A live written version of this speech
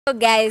So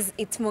guys,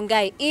 it's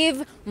Mungai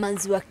Eve,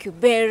 Manzi wa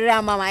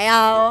Kibera, mama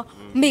yao,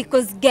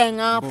 Miko's gang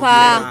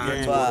hapa,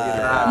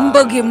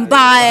 Mbogi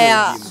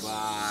mbaya.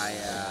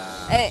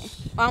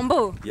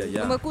 Mambo,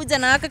 umekuja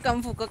na haka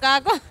kamfuko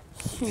kako?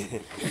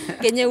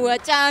 Kenye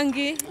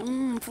uachangi.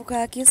 Mfuko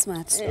ya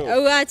Kismart.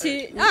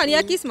 Uachi, ni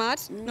ya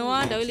Kismart. No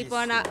wonder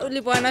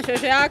ulipoana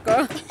shosho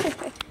yako.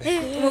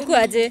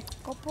 Umekuaje?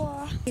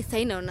 Poa. Sasa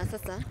inaona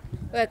sasa.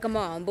 Wewe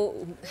kama Wambo,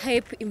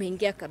 hype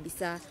imeingia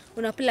kabisa.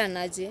 Una plan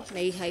aje na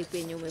hii hype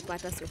yenye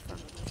umepata so far?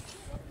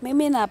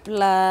 Mimi na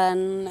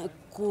plan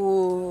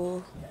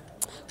ku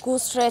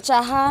stretch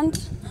a hand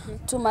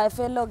to my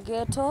fellow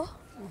ghetto,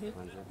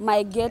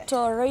 my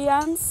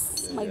ghettorians.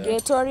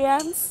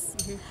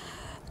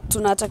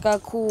 Tunataka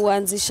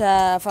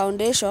kuanzisha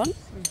foundation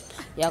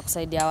ya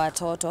kusaidia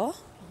watoto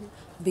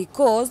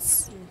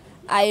because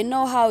I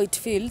know how it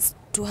feels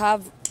to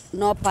have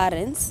no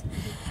parents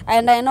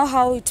and I know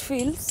how it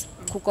feels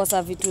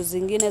kukosa vitu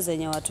zingine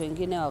zenye watu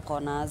wengine wako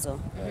nazo.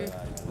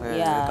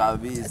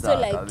 Kabisa. So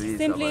like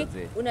simply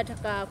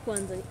unataka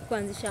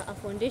kuanzisha a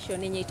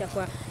foundation yenye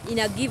itakuwa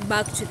ina give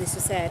back to the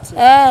society.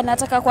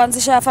 Nataka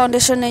kuanzisha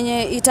foundation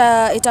yenye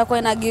itakuwa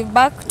ina give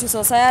back to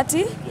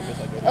society,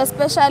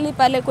 especially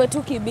pale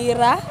kwetu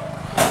Kibera.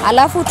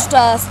 Alafu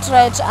tuta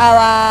stretch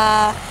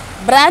our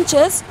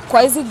branches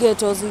kwa hizi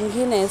ghetto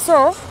zingine.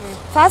 So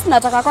first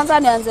nataka kwanza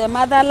nianze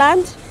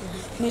motherland,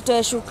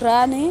 nitoe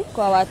shukrani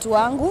kwa watu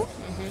wangu.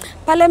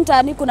 Pale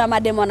mtaani kuna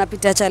mademo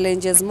wanapita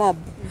challenges mob.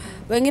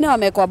 Wengine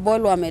wamekuwa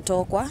ball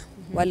wametokwa,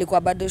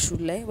 walikuwa bado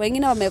shule.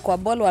 Wengine wamekuwa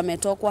ball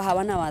wametokwa,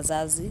 hawana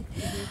wazazi.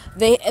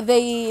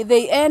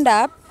 They end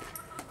up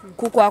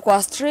kukua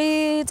kwa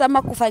street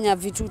ama kufanya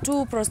vitu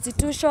tu,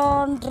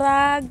 prostitution,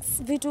 drugs,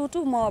 vitu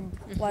tu mob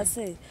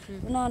wase.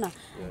 Unaona?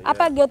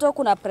 Hapa ghetto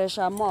kuna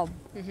pressure mob.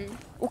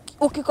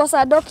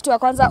 Ukikosa do kitu ya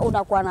kwanza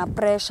unakuwa na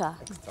pressure.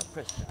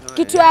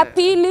 Kitu ya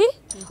pili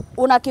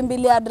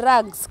unakimbilia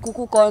drugs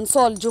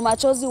kukukonsole juu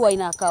machozi huwa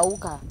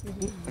inakauka.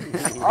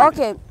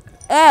 Okay.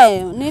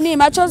 Nini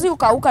machozi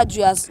ukauka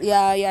juu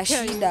ya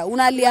shida.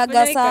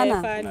 Unaliaga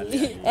sana.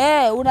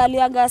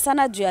 Unaliaga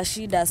sana juu ya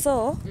shida.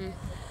 So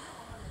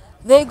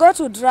they go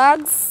to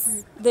drugs,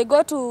 they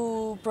go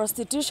to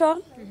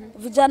prostitution.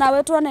 Vijana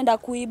wetu wanaenda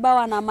kuiba,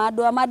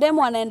 wanamadwa,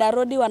 mademu wanaenda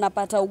rodi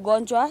wanapata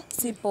ugonjwa,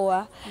 si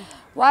poa.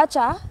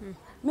 Wacha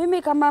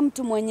mimi kama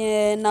mtu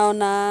mwenye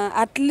naona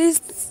at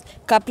least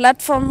ka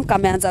platform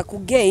kameanza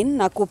kugain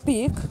na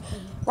kupick,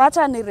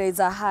 wacha ni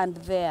raise a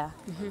hand there.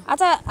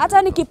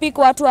 Hata nikipick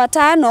watu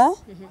 5,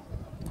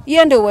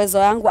 hiyo ndio uwezo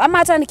wangu. Ama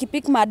hata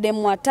nikipick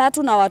mademu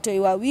 3 na watoi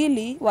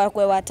 2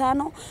 wakwe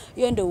 5,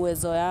 hiyo ndio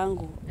uwezo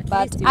yangu.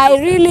 But I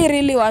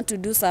really want to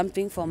do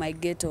something for my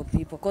ghetto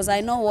people because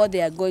I know what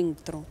they are going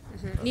through.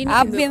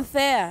 I've been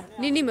there.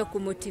 Nini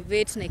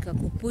imekumotivate na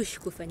ikakupush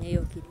kufanya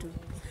hiyo kitu?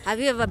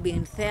 Have you ever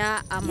been there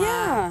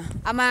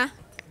ama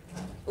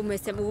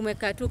umesema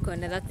umekaa tu kwa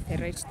that's the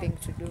right thing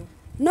to do?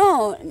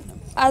 No,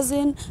 as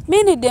in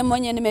mimi ni demo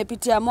mwenye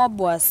nimepitia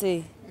mob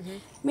wase.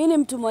 Mimi ni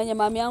mtu mwenye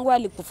mami yangu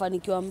alikufa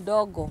nikiwa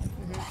mdogo.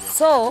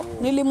 So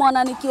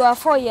nilimwona nikiwa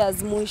 4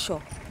 years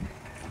mwisho.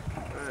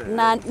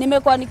 Na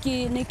nimekuwa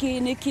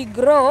niki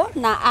grow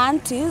na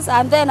aunties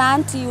and then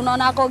auntie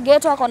unaona ako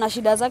ghetto ako na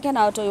shida zake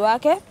na watoi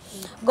wake.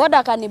 God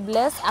akani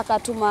bless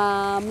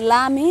akatuma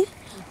mlami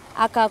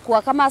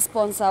akakuwa kama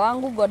sponsor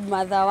wangu,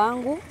 godmother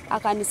wangu,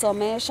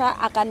 akanisomesha,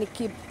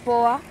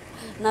 akanikipoa.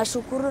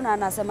 Nashukuru na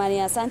nasema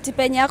ni asante.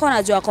 Penye yako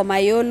najua kwa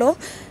mayolo,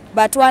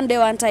 but one day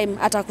one time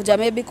atakuja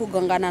maybe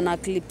kugongana na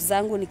clip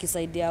zangu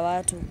nikisaidia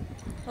watu.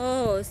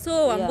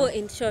 So Wambo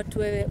in short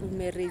wewe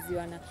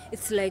umeriziwa na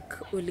it's like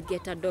will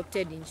get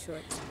adopted in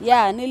short.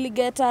 Nili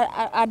get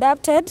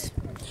adopted.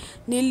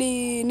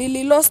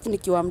 Nili lost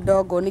nikiwa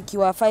mdogo,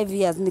 nikiwa 5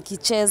 years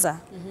nikicheza.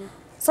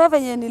 So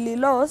venye nili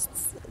lost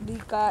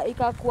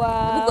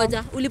ikakuwa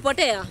Ngoja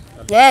ulipotea?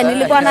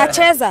 Nilikuwa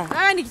nacheza.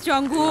 Ni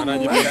kichwa ngumu.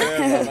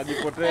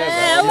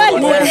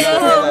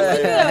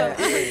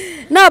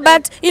 No,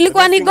 but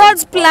ilikuwa ni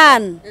God's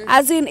plan.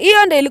 As in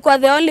hiyo ndio ilikuwa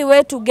the only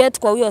way to get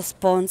kwa huyo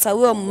sponsor,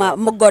 huyo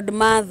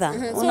godmother.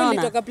 So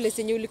ulitoka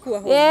place yenye ulikuwa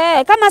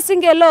home. Kama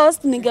singe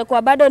lost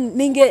ningekuwa bado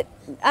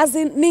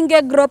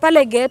ninge grow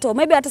pale ghetto.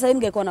 Maybe hata sasa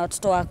ningekuwa na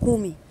watoto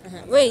 10.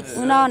 Wait.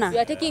 Unaona? You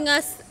are taking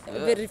us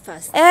very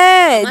fast.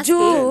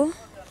 Juu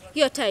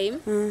hiyo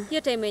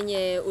time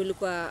yenye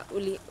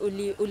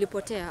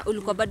ulipotea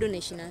ulikuwa bado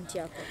naishi na aunti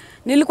yako?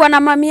 Nilikuwa na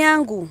mami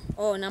yangu.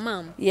 Na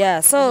mom.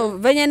 So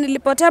venye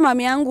nilipotea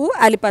mami yangu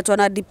alipatwa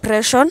na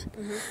depression.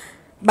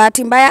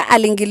 Bahati mbaya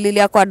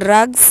aliingililia kwa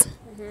drugs,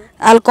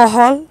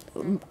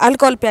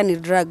 alcohol pia ni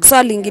drugs. So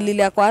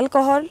aliingililia kwa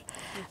alcohol,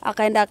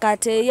 akaenda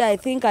katei, I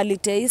think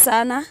alitei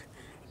sana,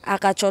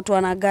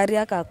 akachotwa na gari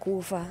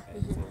akakufa.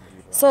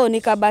 So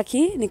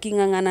nikabaki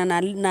nikingangana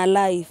na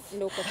life.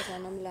 Ndio ukapata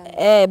na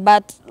mlango.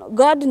 But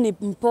God ni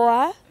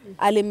mpoa,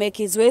 ali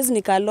make his ways,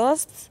 nika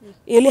lost.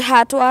 Ili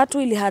hurt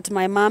watu, ili hurt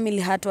my mom,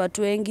 ili hurt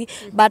watu wengi.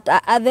 But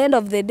at the end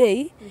of the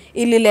day,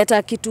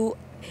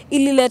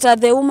 ilileta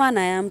the woman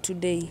I am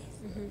today.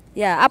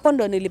 Hapo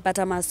ndo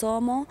nilipata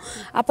masomo,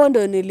 hapo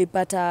ndo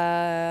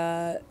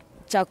nilipata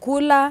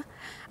chakula,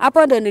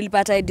 hapo ndo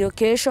nilipata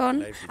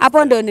education,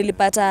 hapo ndo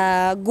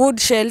nilipata good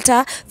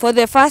shelter. For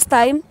the first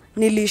time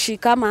niliishi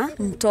kama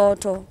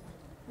mtoto.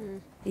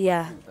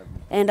 Yeah.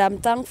 And I'm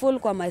thankful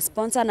kwa my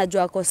sponsor,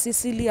 najua ako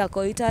Sicily,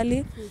 ako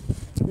Italy.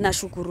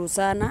 Nashukuru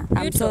sana.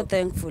 I'm so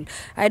thankful.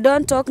 I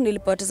don't talk,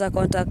 nilipoteza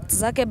contacts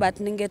zake, but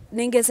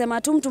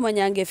ningesema tu mtu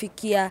mwenye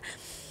angefikia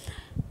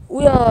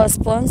huyo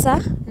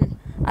sponsor.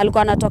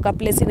 Alikuwa anatoka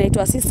place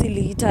inaitwa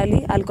Sicily,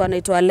 Italy. Alikuwa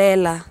anaitwa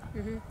Lela.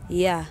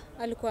 Yeah.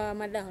 Alikuwa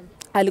madam.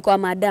 Alikuwa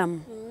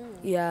madam.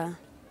 Yeah.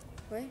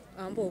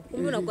 Ambo,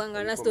 kumbe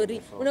unakuanga na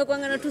story.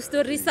 Unakuanga na tu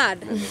story sad.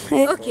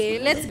 Okay,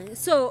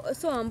 let's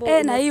so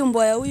Ambo. Na hii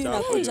mboya huyu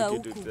nakuja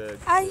huku.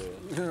 Ai.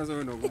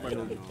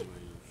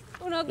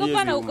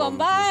 Unagopa na uko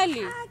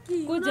mbali.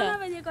 Kuja. Unaona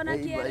venye iko na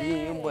kiele.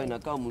 Hii mbwa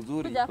inakaa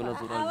mzuri, kuna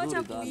sura nzuri.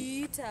 Acha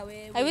kuita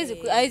wewe.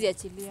 Haiwezi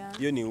achilia.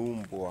 Hiyo ni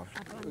umbwa.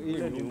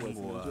 Hiyo ni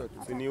umbwa.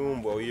 Si ni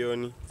umbwa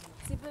uyoni.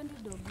 Sipendi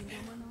dogi ndio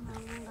maana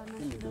unaanga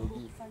na kidogo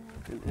kufanya.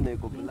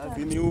 Inaiko black.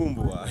 Si ni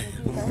umbwa.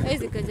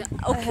 Haiwezi kaja.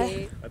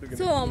 Okay.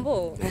 So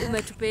Ambo,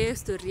 umetupea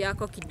story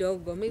yako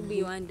kidogo.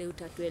 Maybe one day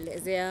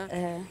utatuelezea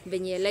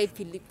venye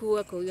life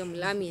ilikuwa kwa huyo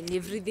mlami and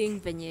everything,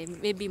 venye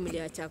maybe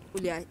mliacha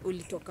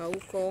ulitoka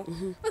huko.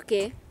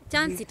 Okay,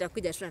 chance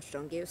itakuja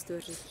tutaongea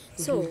story.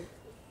 So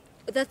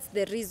that's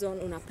the reason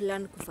una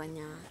plan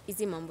kufanya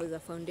hizi mambo za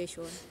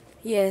foundation.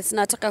 Yes,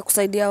 nataka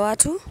kusaidia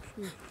watu.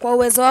 Kwa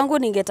uwezo wangu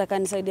ningetaka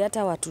nisaidie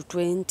hata watu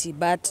 20,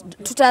 but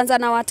tutaanza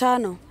na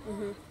 5.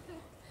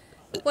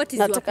 What is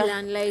your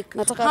plan like?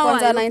 Nataka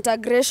kwanza na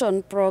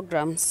integration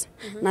programs.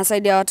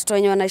 Nasaidia watoto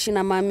wenye wanaishi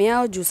na mami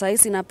yao juu sasa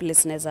sina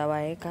place naweza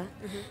waeka.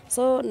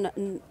 So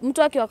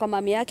mtu akiwa kwa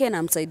mami yake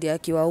namsaidia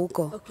akiwa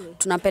huko. Okay.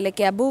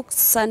 Tunapelekea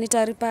books,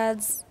 sanitary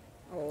pads,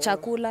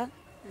 chakula.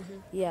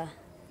 Yeah.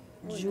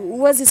 Juu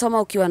huwezi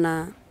soma ukiwa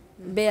na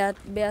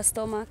bare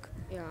stomach.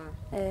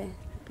 Yeah.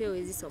 Pia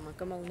huwezi soma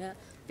kama una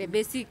the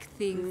basic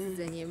things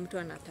zenye mtu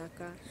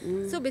anataka.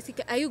 So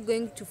basically, are you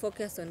going to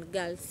focus on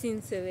girls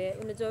since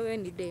unajua wewe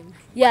ni dem?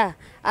 Yeah,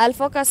 I'll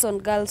focus on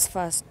girls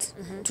first.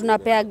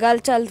 Tunapea girl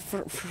child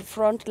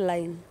front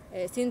line.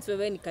 Since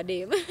wewe ni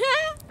kadem.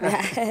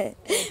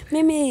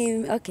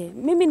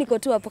 Mimi niko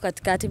tu hapo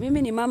katikati.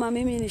 Mimi ni mama,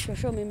 mimi ni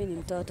shosho, mimi ni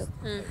mtoto.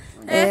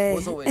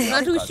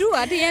 Unatushua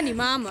hata yeye ni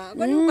mama.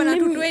 Kwani uko na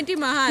 20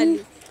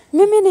 mahali?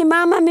 Mimi ni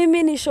mama,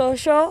 mimi ni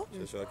shosho.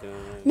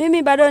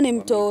 Mimi bado ni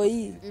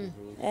mtoi.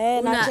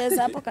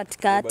 Nacheza hapo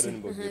katikati.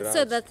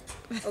 So that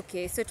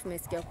okay, so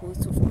tumesikia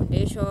kuhusu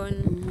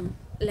foundation.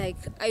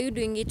 Like, are you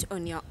doing it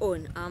on your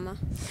own ama?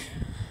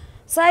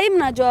 Sasa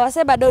mnajua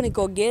wase bado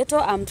niko ghetto.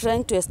 I'm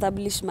trying to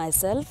establish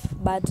myself,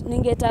 but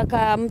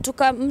ningetaka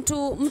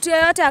mtu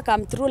yeyote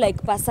akam through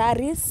like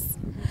Pasaris.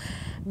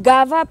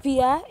 Gava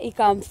pia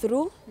ikam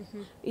through.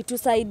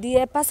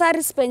 Itusaidie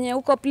Pasaris penye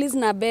huko, please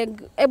na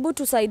beg. Ebu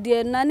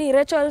tusaidie nani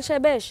Rachel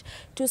Shebesh.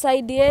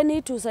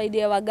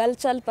 Tusaidie wa girl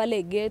child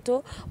pale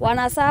ghetto.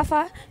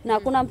 Wanasafa na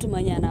hakuna mtu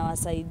mwenye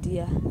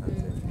anawasaidia.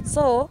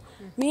 So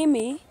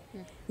mimi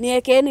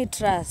niekeni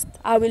trust.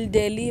 I will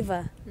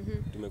deliver.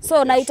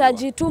 So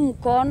nahitaji tu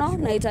mkono,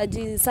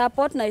 nahitaji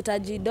support,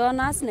 nahitaji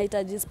donors,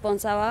 nahitaji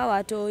sponsor wa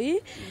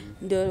watoi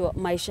ndio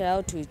maisha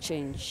yao tu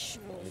change.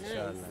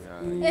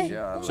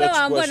 So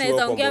Ambo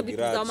naweza ongea vitu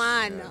za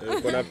maana.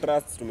 Kuna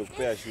trust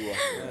tumekupea sure.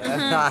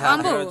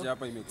 Ambo,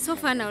 so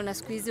far naona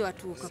siku hizi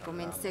watu kwa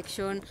comment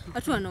section,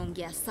 watu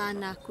wanaongea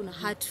sana,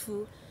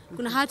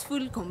 kuna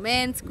hurtful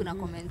comments, kuna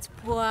comments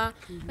poa.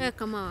 Wewe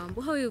kama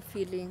Ambo, how are you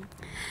feeling?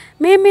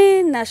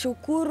 Mimi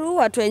nashukuru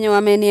watu wenye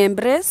wameni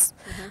embrace.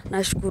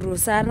 Nashukuru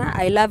sana.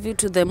 I love you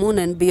to the moon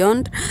and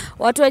beyond.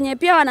 Watu wenye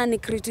pia wanani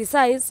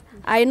criticize,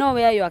 I know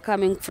where you are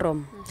coming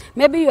from.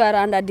 Maybe you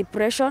are under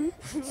depression.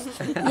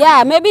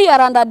 Yeah, maybe you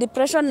are under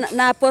depression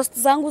na post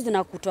zangu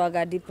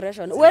zinakutoaga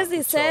depression.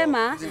 Huwezi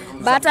sema,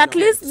 but at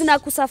least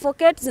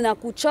zinakusuffocate,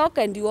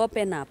 zinakuchoke and you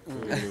open up.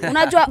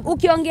 Unajua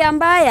ukiongea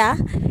mbaya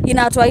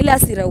inatoa ile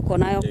hasira uko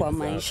nayo kwa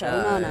maisha,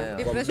 unaona?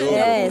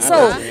 Yeah.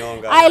 So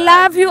I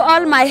love you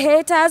all my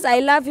haters.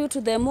 I love you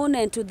to the moon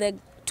and to the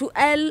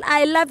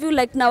I love you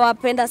like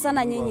nawapenda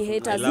sana nyinyi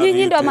haters.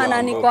 Nyinyi ndio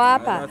maana niko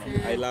hapa.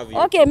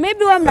 Okay,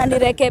 maybe wewe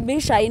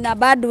mnanirekebisha in a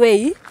bad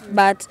way,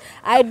 but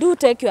I do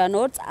take your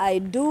notes. I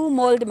do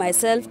mold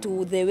myself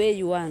to the way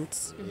you want.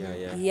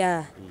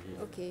 Yeah.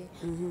 Okay.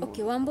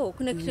 Okay, Wambo,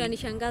 kuna kitu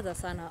yanishangaza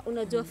sana.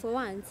 Unajua for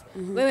once,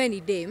 wewe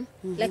ni dem,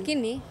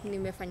 lakini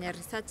nimefanya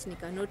research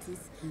nika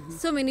notice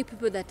so many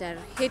people that are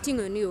hating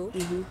on you,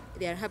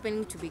 they are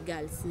happening to be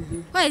girls.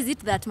 Why is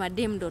it that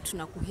madem ndo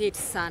tunakuhate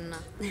sana?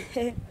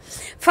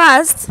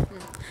 First,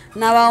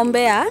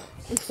 nawaombea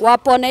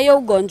wapone hiyo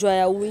ugonjwa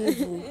ya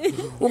wivu.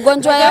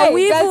 Ugonjwa ya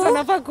wivu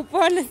wanafaa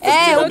kupona.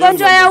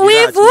 Ugonjwa ya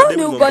wivu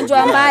ni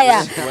ugonjwa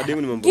mbaya.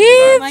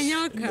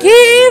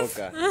 Give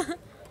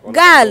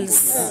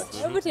girls,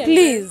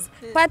 please,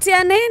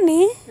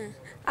 patianeni,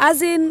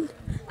 as in,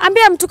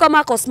 ambia mtu kama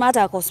ako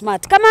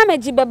smart. Kama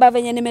amejibeba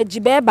venye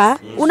nimejibeba,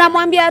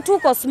 unamwambia tu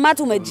uko smart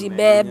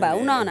umejibeba,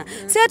 unaona?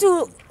 Si ati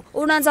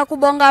unaanza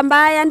kubonga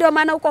mbaya, ndio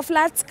maana uko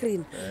flat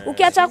screen.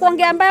 Ukiacha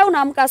kuongea mbaya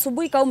unaamka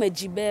asubuhi kama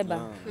umejibeba.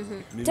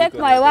 Take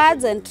my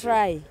words and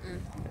try.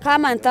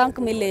 Come and thank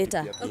me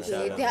later.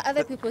 Okay, there are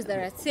other people that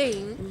are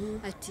saying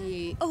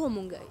ati oh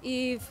Munga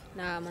if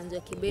na Manzi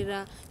wa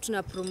Kibera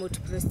tuna promote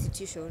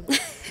prostitution.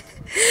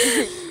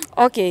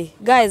 Okay,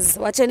 guys,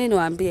 wacheni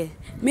niwaambie.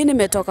 Mimi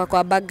nimetoka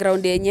kwa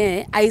background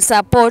yenyewe, I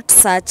support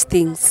such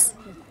things.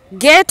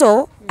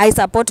 Ghetto, I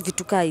support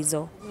vitu kama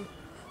hizo.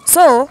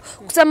 So,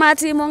 kusema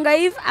ati Munga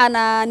if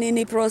ana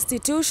nini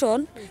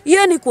prostitution,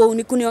 hiyo ni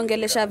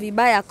kuniongelesha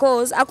vibaya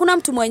cause hakuna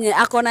mtu mwenye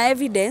akona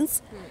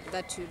evidence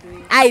That you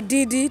do. I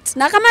did it.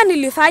 Na kama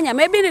nilifanya,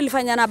 maybe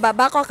nilifanya na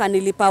babako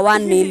akanilipa 1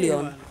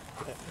 million.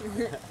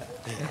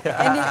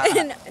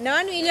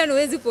 Na 1 million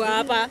huwezi kuwa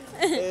hapa.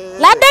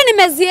 Labda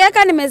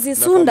nimezieka,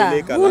 nimezisunda.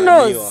 Who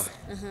knows?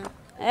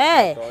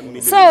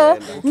 So,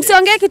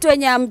 msiongee kitu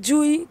yenye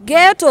amjui.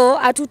 Ghetto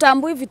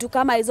hatutambui vitu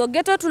kama hizo.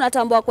 Ghetto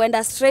tunatambua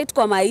kwenda straight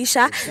kwa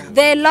maisha.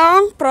 The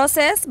long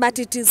process, but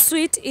it is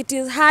sweet, it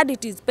is hard,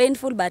 it is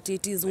painful, but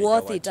it is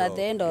worth it at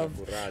the end of.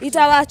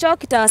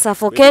 Itawachoka,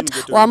 itawasuffocate.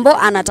 Wambo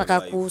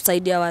anataka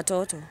kusaidia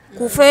watoto.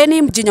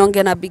 Kufeni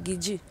mjinyonge na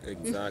bigiji.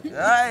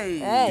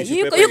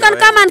 Exactly. You can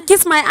come and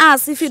kiss my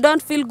ass if you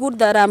don't feel good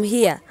that I'm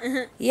here.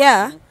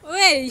 Yeah.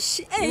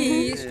 Wait,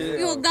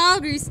 your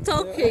girl is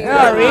talking.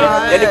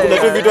 Yaani kuna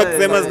tu vitu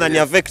akisema zinani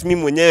affect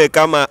mimi mwenyewe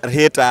kama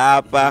hater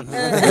hapa.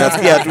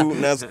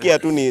 Nasikia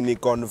tu ni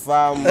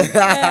confirm.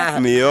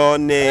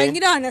 Mione.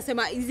 Wengine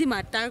wanasema hizi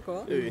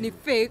matako ni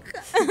fake.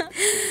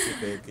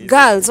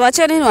 Girls,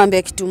 wacheni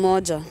niwaambie kitu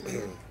moja.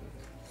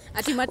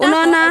 Ati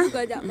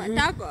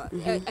matako,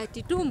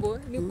 ati tumbo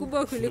ni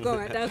kubwa kuliko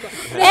matako.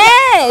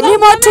 Ni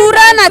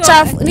motura na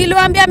chafu.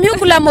 Niliwaambia mimi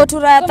kula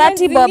motura ya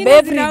 30 bob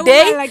every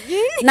day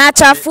na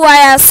chafua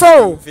ya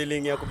so.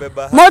 Feeling ya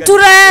kubeba.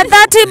 Motura ya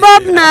 30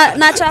 bob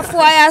na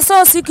chafua ya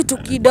so si kitu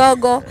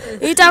kidogo.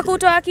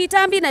 Itakutoa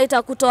kitambi na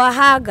itakutoa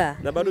haga.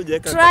 Na bado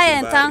hujaweka. Try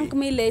and thank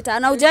me later.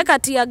 Na hujaweka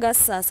tear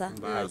gas sasa.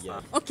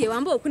 Okay,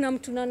 Wambo, kuna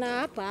mtu naona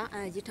hapa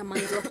anajiita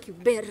Manzi wa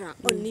Kibera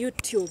on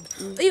YouTube.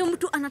 Hiyo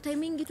mtu ana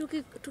timingi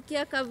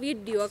tukiaka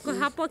video ako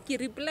hapo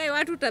kireply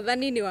watu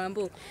tadhani ni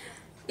Wambo.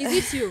 Is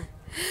it you?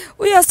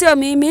 Huyo sio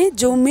mimi,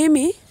 juu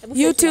mimi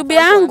YouTube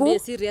yangu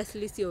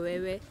seriously sio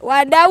wewe.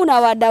 Wadau na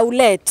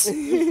wadaulet.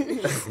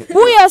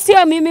 Huyo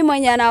sio mimi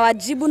mwenye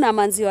anawajibu na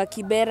Manzi wa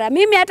Kibera.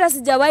 Mimi hata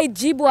sijawahi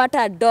jibu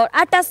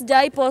hata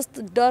sijawahi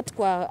post dot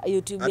kwa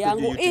YouTube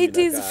yangu. It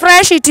is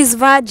fresh, it is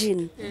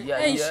virgin.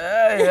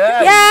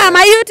 Yeah,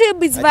 my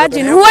YouTube is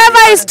virgin.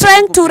 Whoever is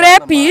trying to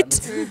rape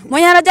it,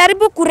 mwenye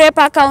anajaribu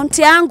kurepa account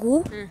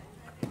yangu,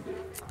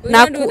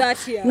 na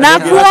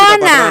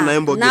kuona.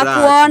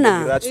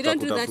 We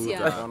don't do that here.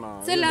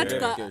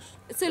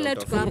 Sela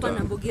tuka hapa na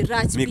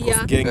Bogirach pia.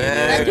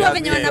 Najua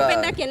venye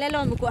wanapenda kelele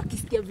wamekuwa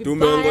wakisikia vibaya.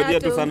 Tumeongojea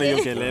tu sana hiyo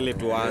kelele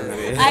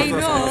tuanze. I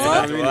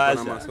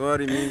know.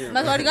 Maswali mingi.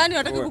 Maswali gani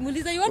unataka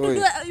kumuuliza? You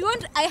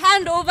want I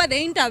hand over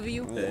the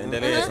interview.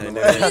 Endelea.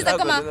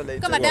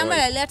 Kama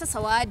Diamond alileta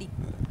zawadi.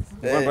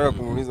 Nataka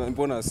kumuuliza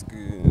mbona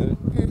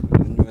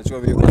nachua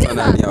vile kwa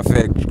sana ni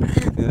affect.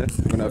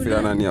 Kuna vile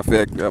anani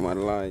affect kama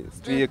lie.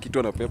 Hiyo kitu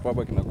anapepa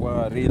hapa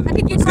kinakuwa real.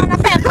 Hadi kitu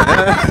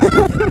anapepa.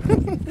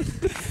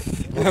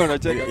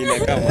 Unacheka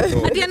inakaa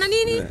matoke. Ati ana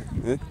nini?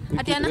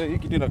 Ati ana hii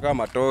kitu inakaa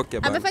matoke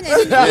bana.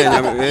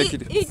 amefanya nini?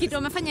 Hii kitu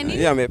amefanya nini?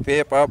 Yeye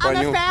amepepa hapa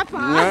nyuma.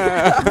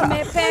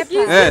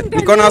 Amepepa.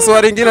 Niko na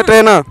swali lingine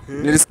tena.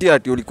 Nilisikia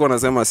ati ulikuwa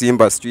unasema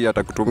Simba sijui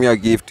atakutumia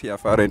gift ya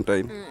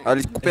Valentine.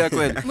 Alikupea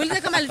kweli?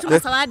 Muulize kama alituma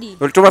zawadi.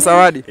 Ulituma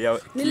zawadi?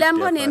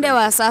 Nilembo niende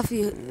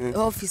Wasafi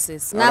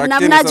offices. Na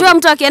mnajua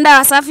mtu akienda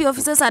Wasafi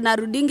offices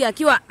anarudingi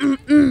akiwa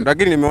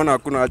lakini nimeona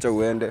hakuna, acha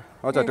uende.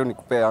 Acha tu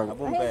nikupea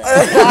yangu.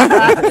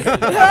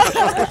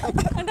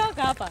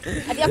 Ondoka hapa.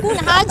 Hadi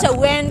hakuna hacha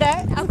uende.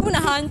 Hakuna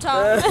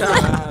hunter.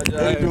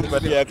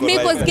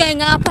 Miko's gang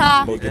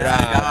hapa.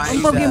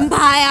 Mbogi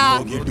mbaya.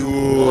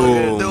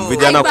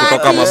 Vijana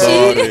kutoka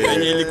Madhare.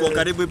 Yenye ilikuwa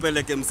karibu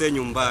ipeleke msee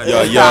nyumbani.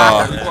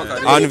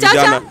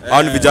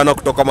 Hao vijana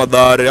kutoka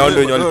Madhare. Hao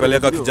ndio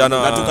walipeleka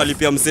kijana. Na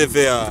tukalipia msee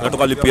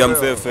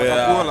fare.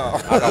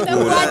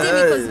 Akakula.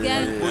 Miko's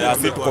gang. Yeah,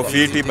 sisi tuko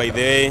fiti by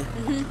the way.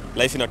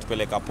 Life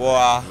inatupeleka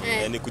poa.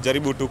 Ni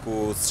kujaribu tu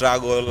ku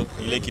struggle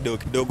ile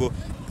kidogo.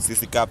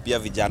 Sisi pia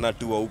vijana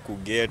tu wa huku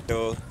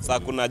ghetto. Sasa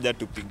kuna haja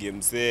tupige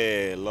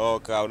msee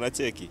loka,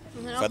 unacheki?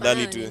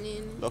 Fadhali tu.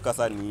 Loka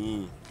sasa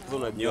ni sasa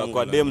unajua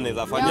kwa dem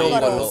naweza fanya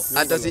Nyongolo.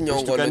 Hata si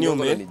nyongolo,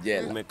 nyongolo ni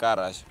jela.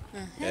 Umekarash.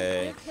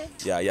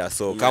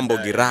 So Kambo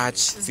Girach,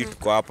 sisi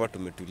tuko hapa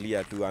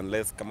tumetulia tu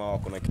unless kama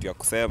wako na kitu ya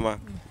kusema.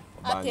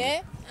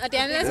 Ati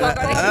unless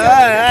wako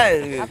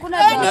hakuna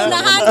una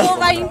hand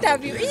over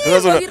interview.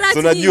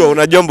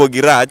 Unajua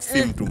Mbogirach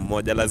si mtu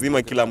mmoja,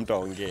 lazima kila mtu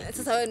aongee.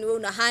 Sasa wewe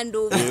una hand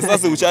over.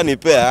 Sasa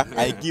ushanipea,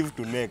 I give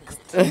to next.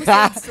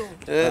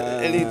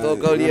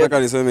 Nataka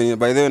niseme ni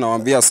by the way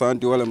nawaambia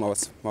asante wale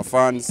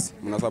mafans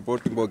mna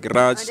support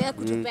Mbogirach.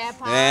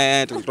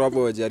 Tulitoa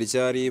hapo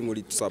chari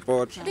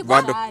mlitusupport.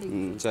 Bado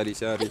chari.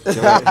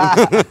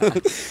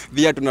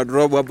 Pia tuna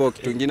drop hapo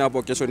kitu kingine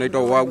hapo kesho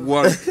inaitwa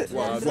Wagwan.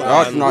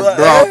 Tuna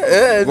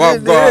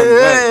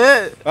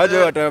Aje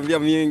wataambia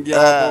mingi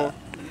hapo.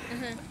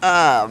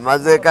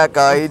 Mazeka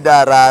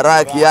kawaida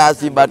rara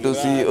kiasi but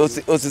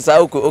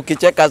usisahau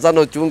ukicheka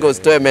sana uchunge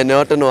usitoe meno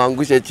yote na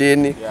uangushe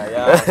chini.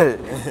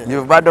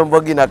 Ni bado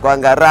Mbogi na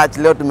kwanga rach.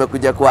 Leo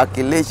tumekuja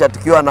kuwakilisha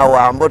tukiwa na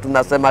Wambo,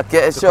 tunasema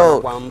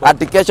kesho.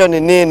 Ati kesho ni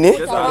nini?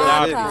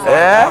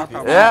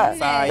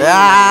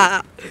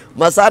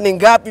 Masani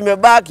ngapi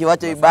imebaki?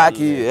 Wacha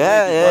ibaki.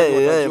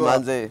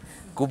 Manze.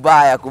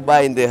 Kubaya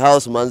in the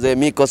house manze.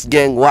 Mikos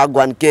gang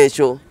wagwan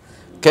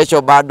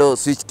kesho bado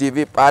Switch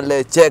TV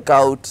pale, check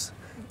out.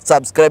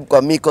 Subscribe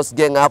kwa Mikos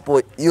Gang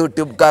hapo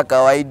YouTube kama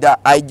kawaida,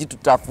 IG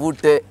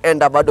tutafute,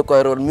 enda bado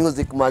kwa Roll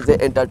Music manze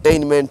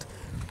entertainment.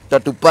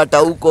 Tatupata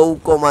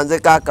huko manze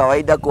kama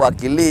kawaida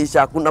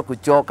kuwakilisha, hakuna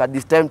kuchoka.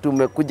 This time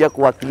tumekuja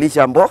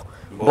kuwakilisha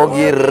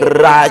Mbogi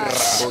Rach.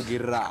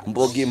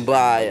 Mbogi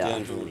mbaya.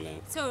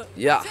 So,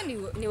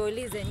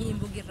 niwaulize ni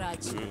Mbogi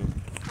Rach.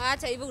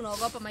 Hata hivyo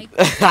unaogopa Mike.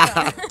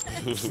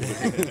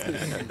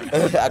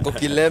 Ako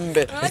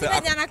kilembe.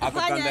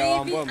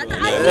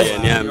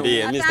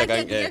 Niambie, mimi sitaka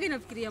yake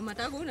nafikiria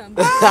matako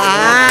unaambia.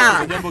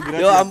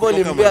 Yo Ambo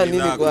limpea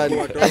nini kwani?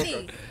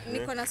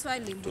 Niko na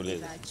swali Mbogi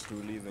Rach.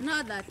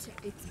 Now that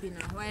it's been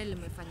a while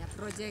mmefanya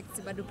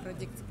projects, bado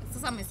projects.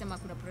 Sasa amesema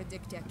kuna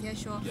project ya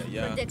kesho.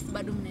 Projects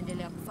bado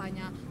mnaendelea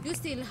kufanya. You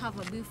still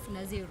have a beef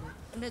na Zero.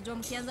 Unajua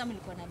mkianza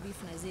mlikuwa na beef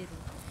na Zero.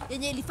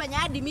 Yenye ilifanya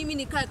hadi mimi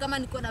nikae kama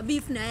niko na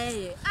beef na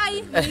yeye.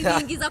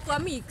 Niliingiza kwa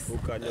mix.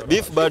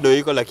 Beef bado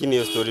iko, lakini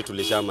hiyo story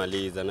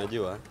tulishamaliza.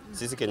 Najua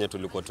sisi Kenya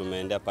tulikuwa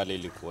tumeendea pale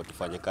ilikuwa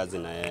tufanye kazi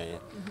na yeye.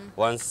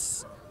 Once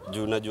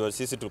juu najua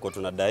sisi tulikuwa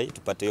tunadai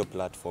tupate hiyo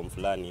platform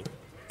fulani.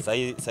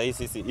 Sasa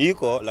sisi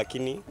iko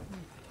lakini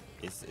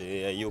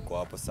yuko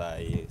hapo sasa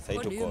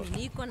tuko.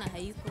 Niko na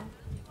haiko.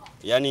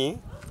 Yaani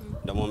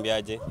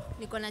ndamwambiaje?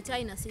 Niko na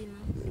chai na sina.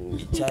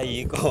 Chai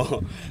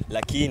iko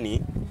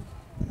lakini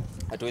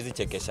hatuwezi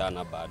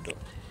chekeshana bado.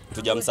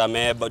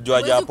 Tujamsamee juu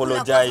haja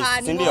apologize,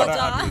 si ndio?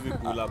 Hatuwezi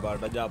kula bado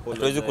haja apologize.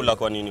 Tuwezi kula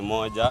kwa nini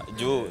moja.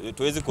 Juu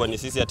tuwezi kuwa ni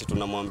sisi ati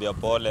tunamwambia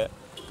pole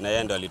na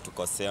yeye ndo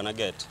alitukosea, una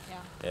get?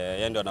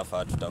 Yeye ndo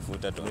anafaa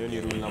tutafute tu. Hiyo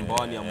ni rule number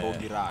 1 ya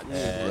Mbogi Rach.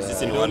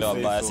 Sisi ni wale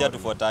wabaya, si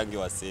atufuatangi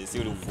wasi, si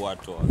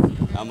ulifuatwa.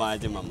 Ama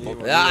aje mambo.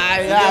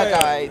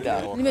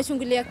 Kawaida.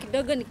 Nimechungulia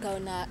kidogo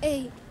nikaona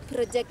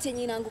project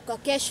yenye inaanguka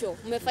kesho.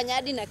 Mmefanya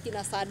hadi na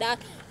kina Sadat.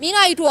 Mimi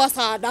naitwa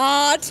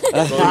Sadat.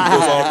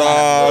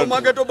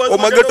 Mageto boys.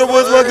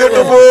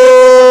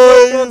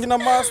 Kina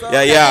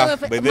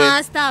master.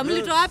 Master,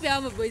 mlitoa wapi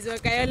hao boys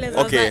wakaeleza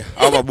sasa? Okay,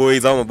 hao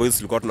boys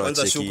tulikuwa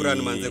tunawacheki.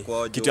 Shukrani manze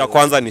kwa kitu ya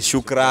kwanza ni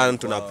shukran,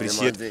 tuna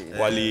appreciate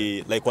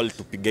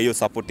walitupiga hiyo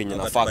support yenye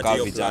nafaa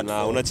kama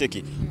vijana.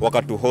 Unacheki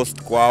wakati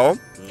host kwao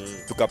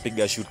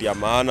tukapiga shoot ya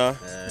maana.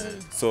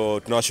 So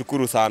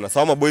tunawashukuru sana.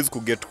 Sawa boys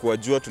kuget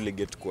kuwajua,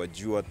 tuliget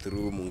kuwajua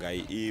through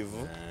Mungai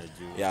Eve.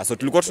 So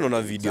tulikuwa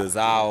tunaona video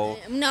zao.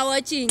 Mna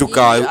watching.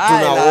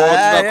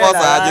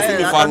 Tunakosa aje,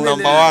 si fan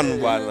number 1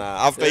 bwana.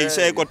 After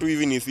ishaikwa tu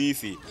hivi ni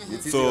sisi.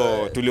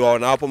 So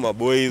tuliwaona hapo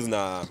maboys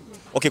na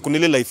okay, kuna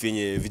ile life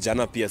yenye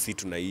vijana pia si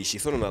tunaishi.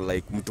 So na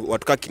like mtu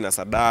watu kina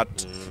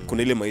Sadat,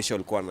 kuna ile maisha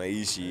walikuwa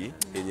wanaishi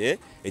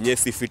yenye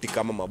si fiti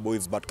kama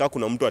maboys, but kama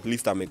kuna mtu at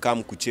least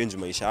amekam kuchange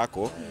maisha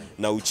yako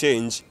na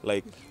uchange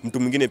like mtu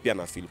mwingine pia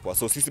na feel poa.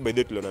 So sisi by the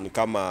way tuliona ni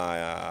kama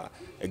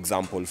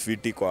example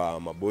fiti kwa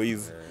maboys.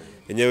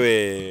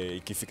 Yenyewe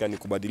ikifika ni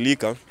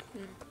kubadilika,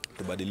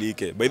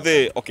 tubadilike. By the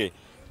way, okay.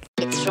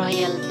 It's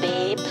royal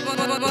babe.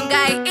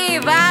 Mungai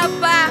Eve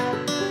hapa.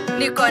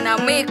 Niko na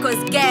Mikos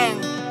Gang.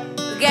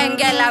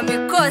 Gengela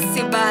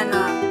mikosi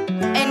bana.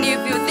 And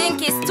if you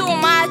think it's too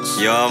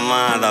much, your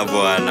mother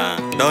bwana.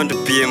 Don't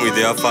PM with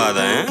your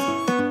father, eh?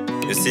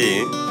 You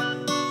see?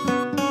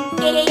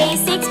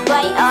 K6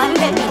 boy on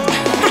the beat.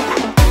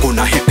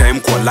 Kuna hit time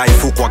kwa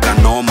life kwa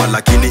ganoma,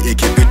 lakini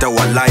ikipita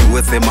walai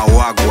wesema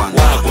wagwan.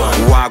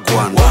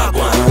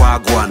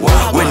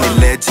 We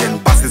ni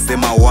legend, basi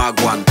sema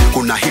wagwan.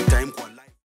 Kuna hit time kwa